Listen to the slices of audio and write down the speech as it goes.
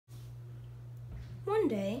One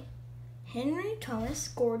day, Henry, Thomas,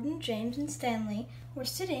 Gordon, James, and Stanley were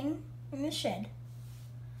sitting in the shed.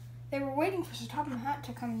 They were waiting for Sir Topham Hatt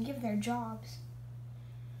to come and give their jobs.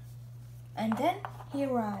 And then he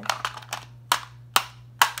arrived.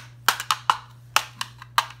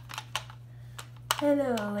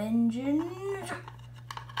 Hello, engines.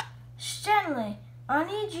 Stanley, I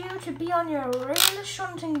need you to be on your regular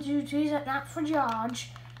shunting duties at Knapford Yard.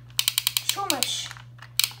 Thomas,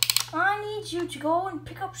 I need you to go and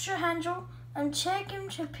pick up Sir Handel and take him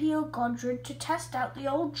to Peel Godred to test out the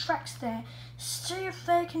old tracks there, see if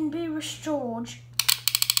they can be restored.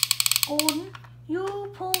 Gordon,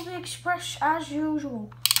 you pull the express as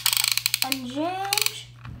usual. And James,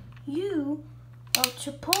 you are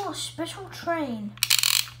to pull a special train.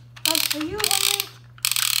 As for you, Henry,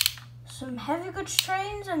 some heavy goods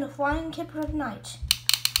trains and the flying kipper at night.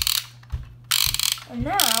 And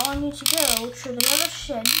now I need to go to the other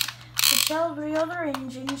shed to tell the other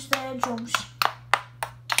engines their jobs.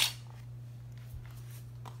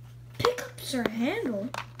 Pick up Sir Handel?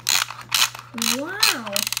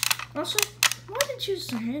 Wow. Also, why did you choose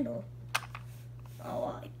Sir Handel?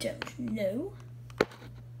 Oh, I don't know.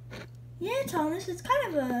 Yeah, Thomas, it's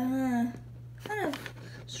kind of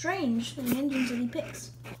strange, the engines that he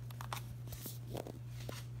picks.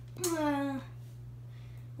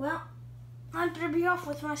 Well, I'd better be off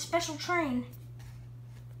with my special train.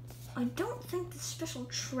 I don't think the special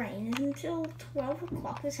train is until 12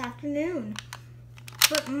 o'clock this afternoon.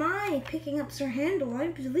 But my picking up Sir Handel, I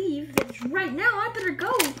believe that it's right now. I better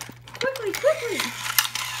go. Quickly, quickly.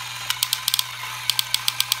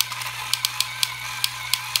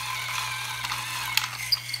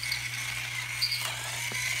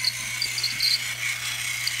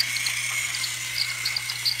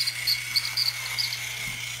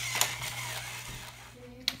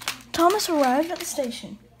 Thomas arrived at the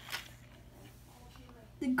station.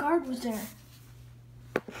 The guard was there.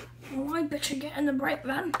 Oh, I better get in the bright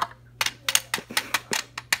van.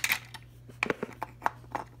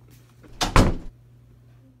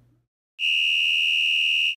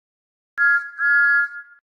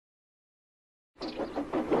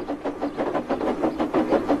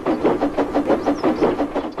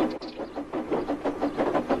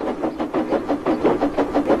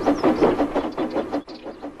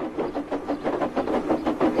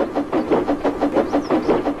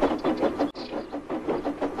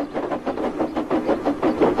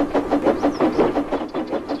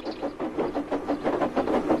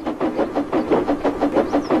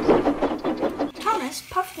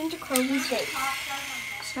 Puffed into Crowley's gate.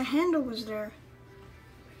 Sir Handel was there.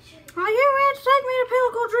 Are you ready to take me to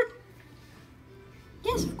Peel Godred?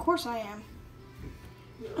 Yes, of course I am.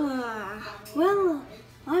 Well,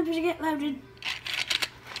 I better get loaded.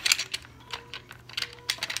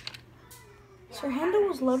 Sir Handel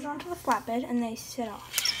was loaded onto the flatbed and they set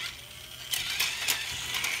off.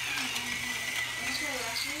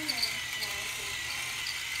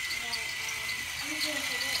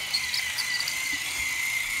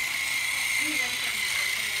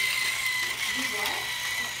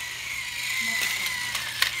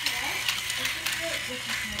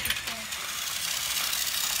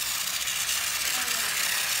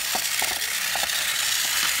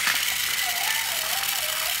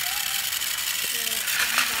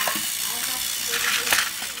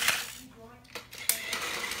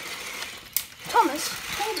 Thomas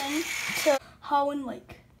pulled in to Holland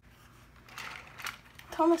Lake.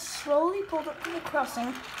 Thomas slowly pulled up to the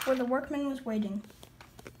crossing where the workman was waiting.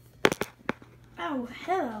 Oh,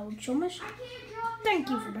 hello, Thomas. Thank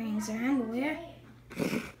you for bringing Sir Handel here.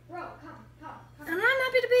 And I'm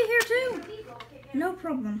happy to be here too. No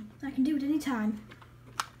problem. I can do it any time.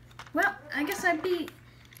 Well, I guess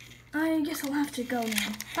I'll have to go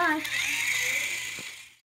now. Bye.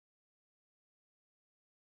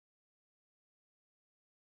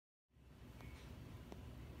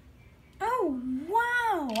 Oh,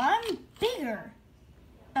 wow, I'm bigger.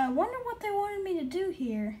 I wonder what they wanted me to do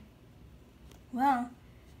here. Well,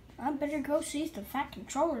 I better go see the Fat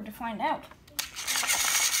Controller to find out.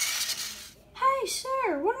 Hey,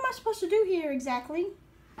 sir, what am I supposed to do here exactly?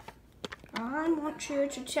 I want you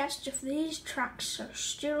to test if these tracks are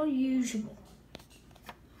still usable.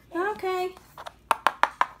 Okay.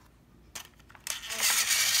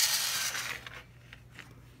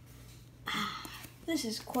 This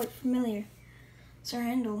is quite familiar. Sir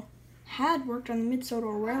Handel had worked on the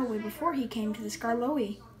Mid-Sodor Railway before he came to the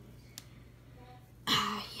Skarloey.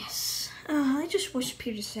 Yes. I just wish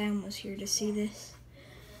Peter Sam was here to see this.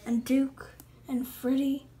 And Duke, and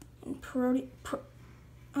Freddie, and Prody.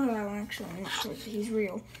 Actually, I'm not sure if he's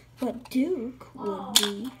real. But Duke would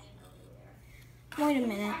be. Wait a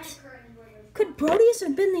minute. Could Proteus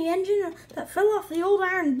have been the engine that fell off the old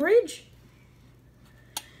iron bridge?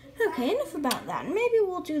 Okay, enough about that. Maybe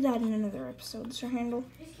we'll do that in another episode, Sir Handel.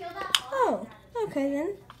 Oh, okay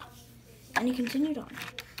then. And he continued on.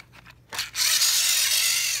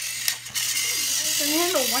 Sir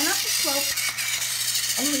Handel went up the slope,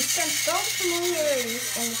 and he sensed all the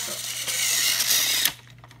familiarities in the slope.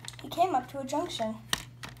 He came up to a junction.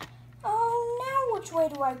 Oh, now which way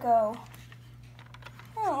do I go?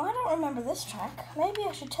 Oh, I don't remember this track. Maybe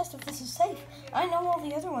I should test if this is safe. I know all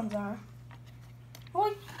the other ones are.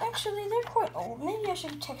 Well, actually, they're quite old. Maybe I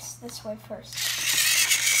should test this way first.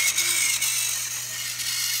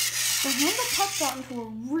 The Handel popped onto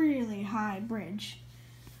a really high bridge.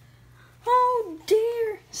 Oh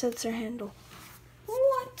dear, said Sir Handel.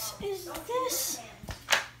 What is this?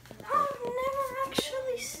 I've never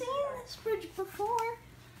actually seen this bridge before.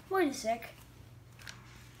 Wait a sec.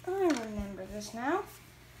 I remember this now.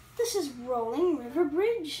 This is Rolling River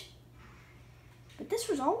Bridge. But this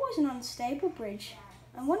was always an unstable bridge.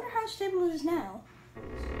 I wonder how stable it is now.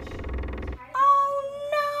 Oh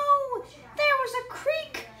no! There was a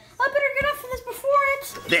creek! I better get off of this before it...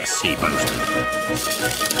 This he boasted.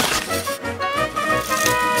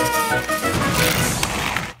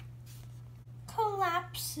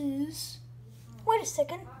 Collapses. Wait a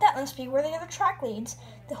second, that must be where the other track leads.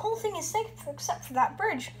 The whole thing is safe except for that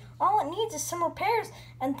bridge. All it needs is some repairs,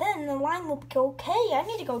 and then the line will be okay. I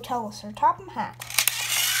need to go tell Sir Topham Hatt.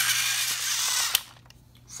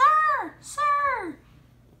 Sir! Sir!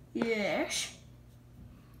 Yes?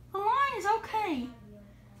 The line is okay.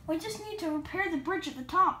 We just need to repair the bridge at the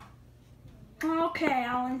top. Okay,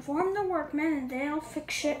 I'll inform the workmen and they'll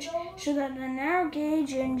fix it so that the narrow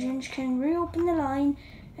gauge engines can reopen the line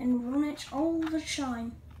and run it all the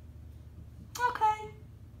time. Okay.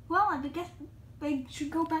 Well, I guess we should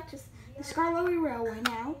go back to the Skarloey Railway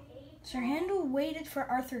now. Sir Handel waited for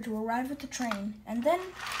Arthur to arrive at the train, and then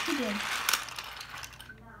he did.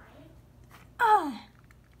 Ah,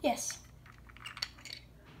 yes.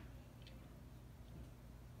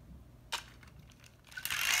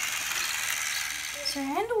 Sir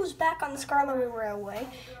Handel was back on the Skarloey Railway,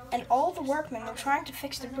 and all the workmen were trying to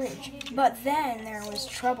fix the bridge. But then there was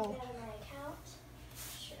trouble.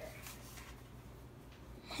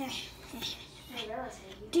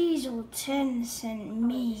 Diesel 10 sent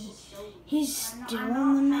me. He's still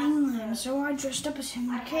on the mainland, so I dressed up as him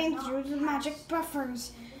and came through the magic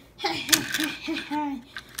buffers.